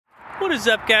What is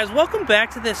up, guys? Welcome back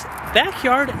to this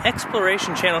backyard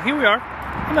exploration channel. Here we are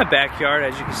in my backyard,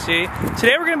 as you can see.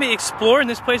 Today we're going to be exploring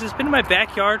this place. It's been in my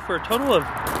backyard for a total of,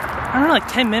 I don't know, like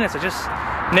 10 minutes. I just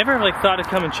never thought to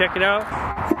come and check it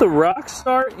out. The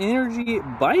Rockstar Energy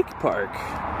Bike Park.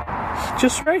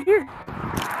 Just right here.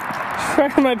 Just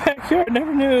right in my backyard.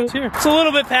 Never knew it was here. It's a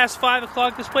little bit past 5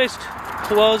 o'clock. This place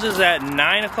closes at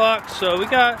 9 o'clock, so we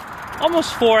got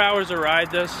almost 4 hours to ride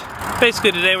this.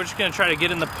 Basically today we're just gonna try to get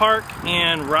in the park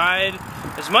and ride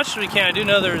as much as we can. I do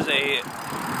know there's a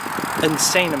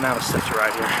insane amount of stuff to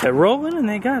ride here. They're rolling and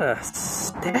they got a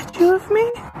statue of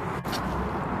me?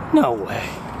 No way.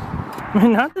 I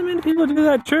mean, not that many people do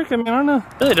that trick. I mean, I don't know.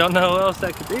 Really don't know what else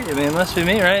that could be. I mean, it must be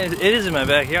me, right? It is in my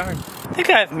backyard. I think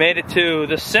I've made it to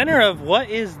the center of what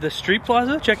is the street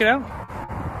plaza. Check it out.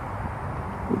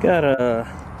 We got a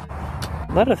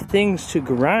lot of things to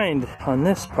grind on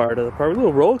this part of the park. A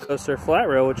little roller coaster, flat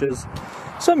rail, which is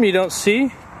something you don't see.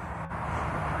 Hit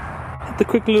the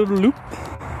quick little loop.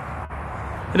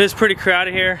 It is pretty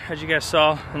crowded here, as you guys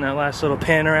saw in that last little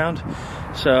pan around.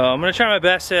 So I'm gonna try my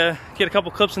best to get a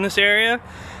couple clips in this area,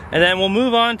 and then we'll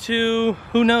move on to,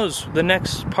 who knows, the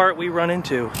next part we run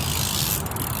into.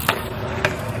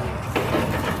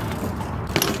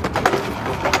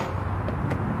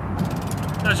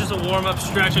 That's just a warm-up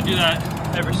stretch. I do that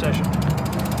every session.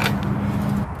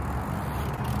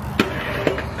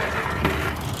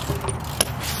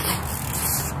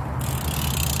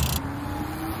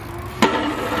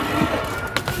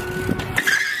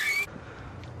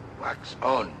 Wax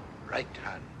on, right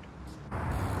hand.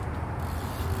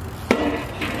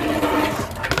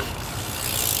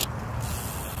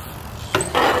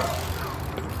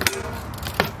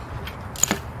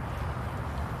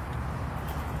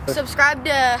 Subscribe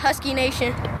to Husky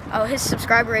Nation. Oh, his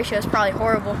subscriber ratio is probably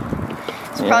horrible.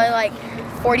 It's probably like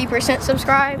 40%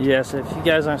 subscribed. Yes, if you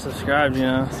guys aren't subscribed, you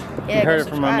know, Yeah, you heard it subscribe.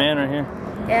 from my man right here.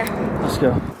 Yeah. Let's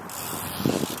go.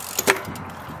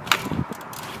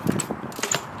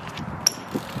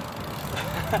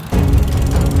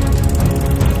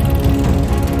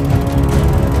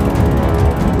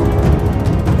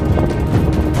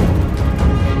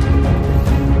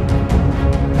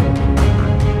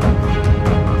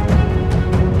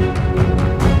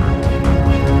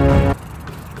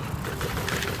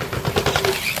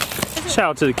 Shout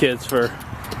out to the kids for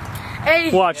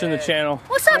watching the channel.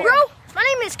 What's up, bro? My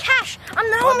name is Cash. I'm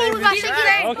the homie we got shake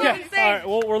today. Okay, alright,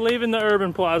 well, we're leaving the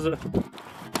urban plaza.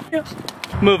 Yep.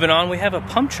 Moving on, we have a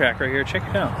pump track right here. Check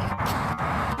it out.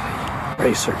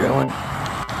 Racer going.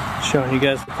 Showing you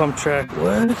guys the pump track.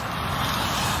 What?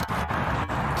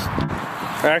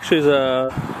 There actually is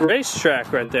a race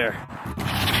track right there.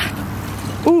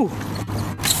 Ooh!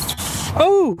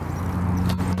 Oh!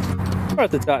 We're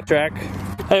at the tot track.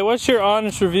 Hey, what's your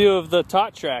honest review of the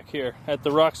tot track here at the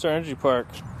Rockstar Energy Park?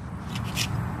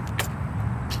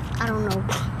 I don't know.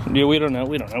 Yeah, we don't know.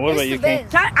 What about you, King?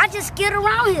 I just skid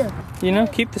around here. You know,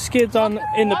 keep the skids on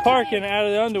in the park and out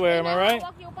of the underwear, am I right?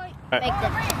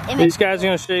 Right. These guys are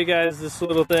going to show you guys this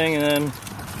little thing, and then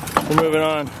we're moving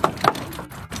on.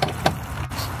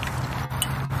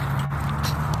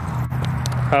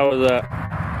 How was that?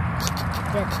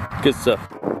 Good stuff.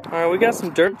 Alright, we got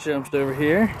some dirt jumps over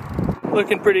here.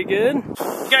 Looking pretty good.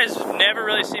 You guys never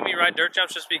really see me ride dirt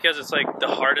jumps just because it's like the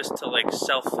hardest to like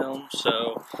self-film.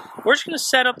 So we're just gonna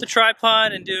set up the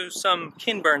tripod and do some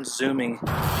Kinburn zooming.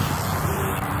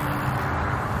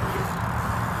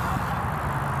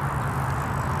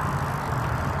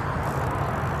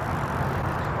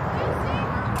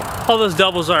 All those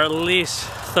doubles are at least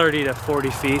 30 to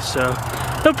 40 feet, so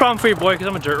no problem for your boy because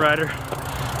I'm a dirt rider.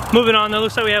 Moving on though,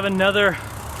 looks like we have another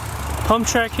pump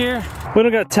track here. We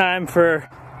don't got time for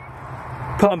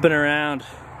pumping around.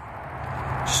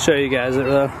 Just show you guys it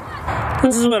though.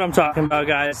 This is what I'm talking about,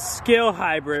 guys. Skill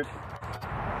hybrid.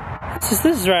 This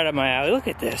is right up my alley. Look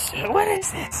at this. What is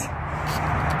this?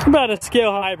 I'm about to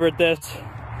skill hybrid this.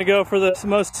 I go for the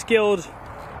most skilled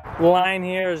line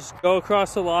here. Is go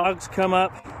across the logs, come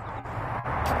up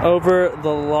over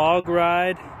the log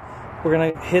ride. We're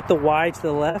gonna hit the Y to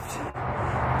the left,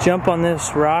 jump on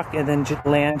this rock, and then just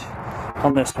land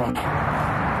on this one.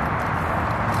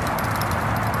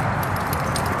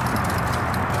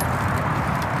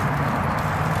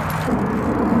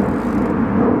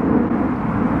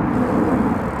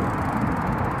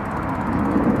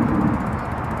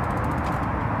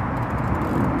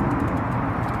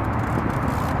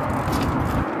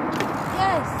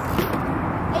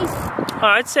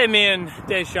 I'd say me and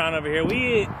Deshaun over here,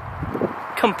 we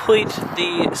complete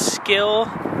the skill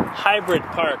hybrid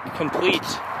park complete.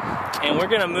 And we're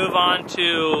gonna move on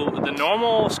to the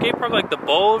normal skate park, like the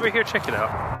bowl over here. Check it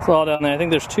out. It's all down there. I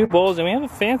think there's 2 bowls, and we have a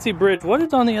fancy bridge. What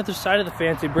is on the other side of the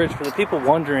fancy bridge for the people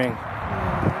wondering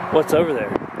what's over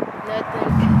there?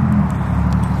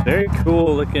 Nothing. Very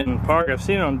cool looking park. I've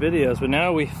seen it on videos, but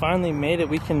now we finally made it.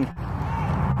 We can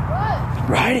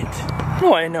ride it.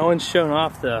 Boy, no one's shown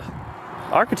off the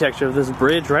architecture of this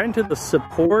bridge right into the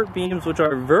support beams, which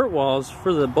are vert walls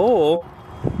for the bowl.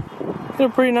 Got a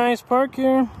pretty nice park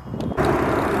here.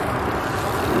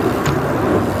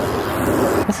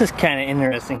 This is kind of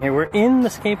interesting here. We're in the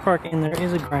skate park and there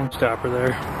is a grind stopper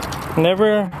there.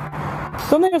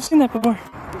 Don't think I've seen that before.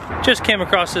 Just came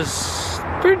across this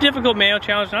pretty difficult manual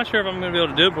challenge. Not sure if I'm gonna be able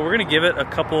to do it, but we're gonna give it a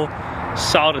couple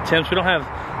solid attempts. We don't have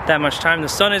that much time. The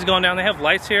sun is going down. They have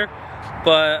lights here,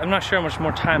 but I'm not sure how much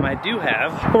more time I do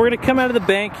have. But we're gonna come out of the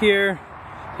bank here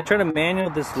and try to manual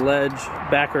this ledge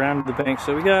back around to the bank.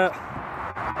 So we got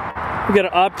an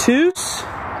obtuse.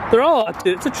 They're all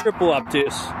obtuse. It's a triple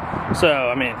obtuse. So,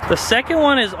 I mean, the second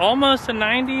one is almost a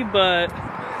 90, but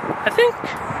I think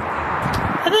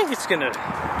it's gonna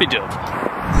be doable.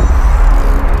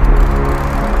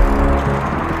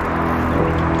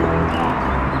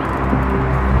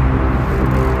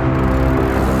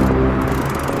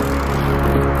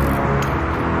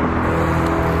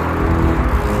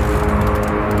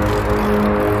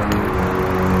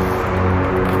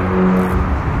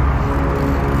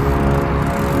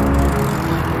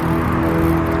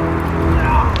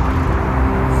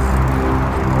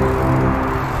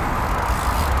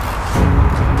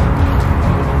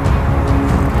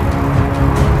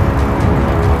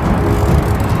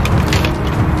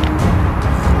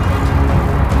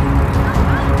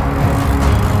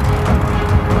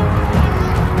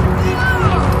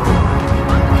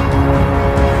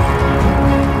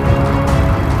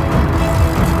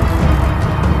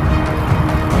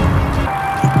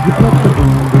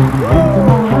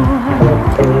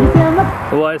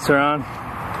 The lights are on.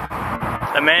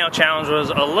 The manual challenge was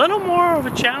a little more of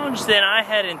a challenge than I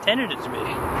had intended it to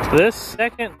be. This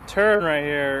second turn right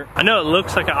here, I know it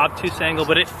looks like an obtuse angle,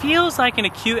 but it feels like an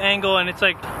acute angle, and it's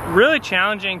like really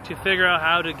challenging to figure out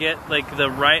how to get like the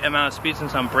right amount of speed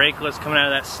since I'm brakeless coming out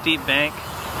of that steep bank.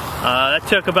 That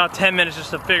took about 10 minutes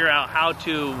just to figure out how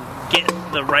to get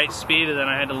the right speed, and then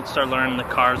I had to start learning the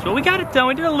cars. But we got it done.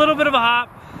 We did a little bit of a hop,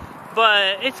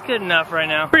 but it's good enough right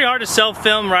now. Pretty hard to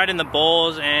self-film riding the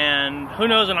bowls, and who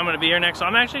knows when I'm gonna be here next. So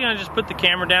I'm actually gonna just put the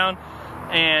camera down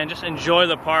and just enjoy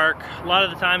the park. A lot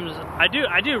of the times I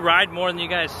do ride more than you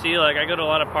guys see. Like, I go to a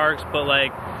lot of parks, but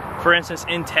like, for instance,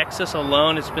 in Texas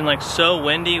alone, it's been like so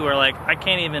windy where like I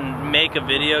can't even make a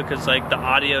video because like the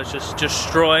audio is just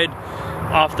destroyed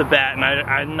off the bat, and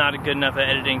I'm not good enough at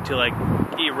editing to like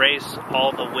erase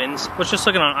all the winds. I was just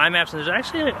looking on iMaps, and there's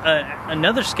actually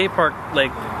another skate park,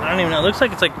 like, I don't even know, it looks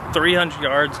like it's like 300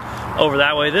 yards over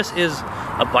that way. This is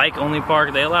a bike only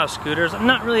park. They allow scooters. I'm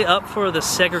not really up for the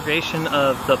segregation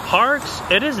of the parks.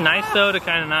 It is nice though to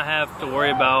kind of not have to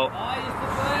worry about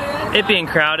it being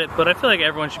crowded, but I feel like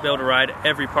everyone should be able to ride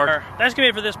every park. That's gonna be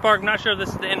it for this park. I'm not sure if this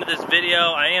is the end of this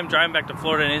video. I am driving back to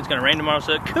Florida and it's gonna rain tomorrow,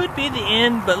 so it could be the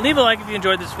end, but leave a like if you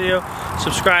enjoyed this video,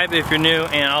 subscribe if you're new,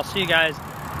 and I'll see you guys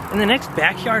in the next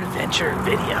backyard adventure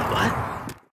video. What?